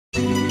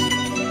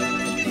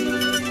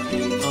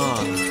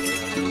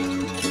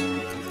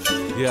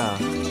Yeah.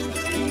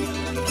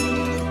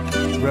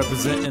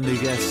 Representing the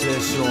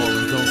SS Shore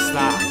and don't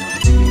stop.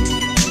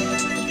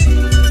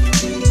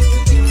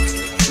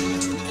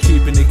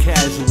 Keeping it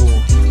casual.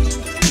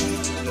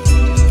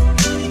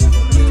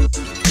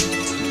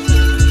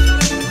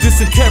 This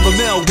and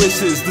caramel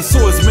wishes, the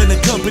swordsman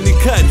and company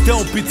cut,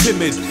 don't be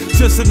timid.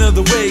 Just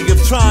another way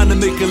of trying to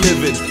make a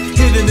living.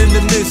 Hidden in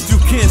the mist, you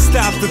can't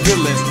stop the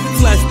villain.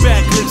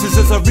 Flashback glitches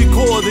as I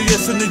record the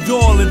yes and the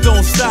yawn and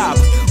don't stop.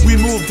 We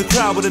move the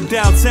crowd with the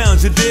downtown,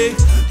 you dig?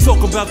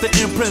 Talk about the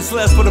imprints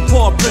left for the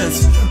paw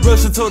prints.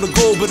 Rushing toward the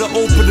goal, but I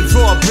open the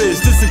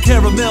drawbridge. This and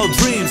caramel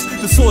dreams,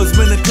 the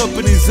swordsman and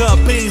company's up,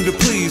 aim to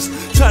please.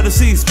 Try to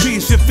seize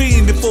peace, you're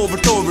fiending for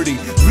authority.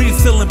 Greed,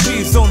 still in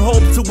peace, don't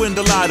hope to win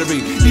the lottery.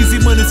 Easy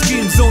money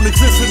schemes don't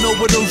exist and no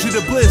one knows you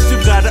the bliss, you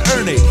gotta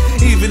earn it.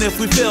 Even if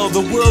we fail,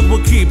 the world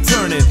will keep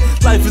turning.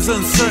 Life is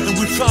uncertain,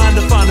 we're trying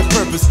to find a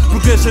purpose.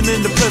 Progression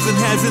in the present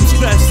hasn't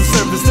scratched the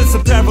surface. There's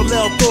some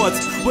parallel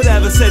thoughts,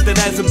 whatever said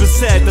that hasn't been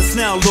said, that's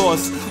now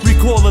lost.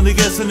 Recalling the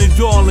yes and the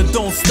yawn and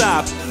don't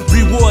stop.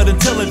 Reward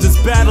intelligence,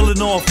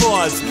 battling all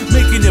frauds,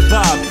 making it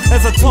bob.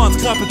 As I taunt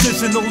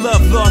competition, no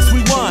love lost,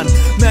 we won.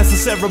 Master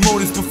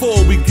ceremonies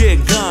before we get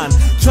gone.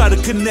 Try to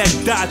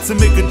connect dots and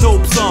make a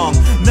dope song.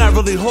 Not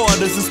really hard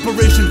as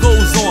inspiration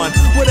goes on.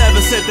 Whatever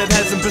said that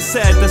hasn't been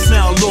said, that's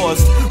now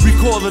lost.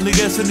 Recalling the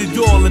yes and the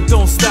yawn and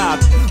don't stop.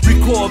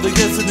 Recall the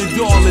yes and the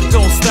yawn and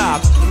don't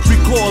stop.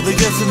 Recall the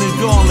yes and the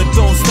yawn and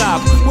don't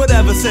stop.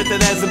 Whatever said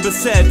that hasn't been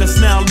said, that's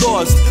now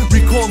lost.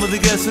 Recalling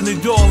the yes and the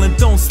yawn and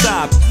don't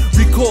stop.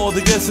 Recall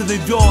the yes and the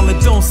yawn and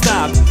don't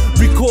stop.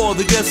 Recall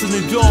the yes and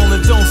the yawn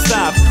and don't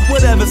stop.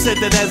 Whatever said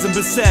that hasn't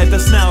been said,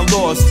 that's now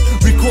lost.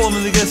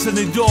 Recalling the yes and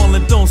the yawn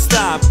and don't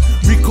stop.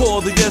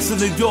 Recall the yes and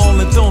the yawn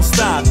and don't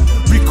stop.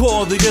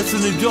 Recall the yes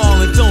and the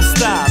yawn and don't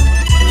stop.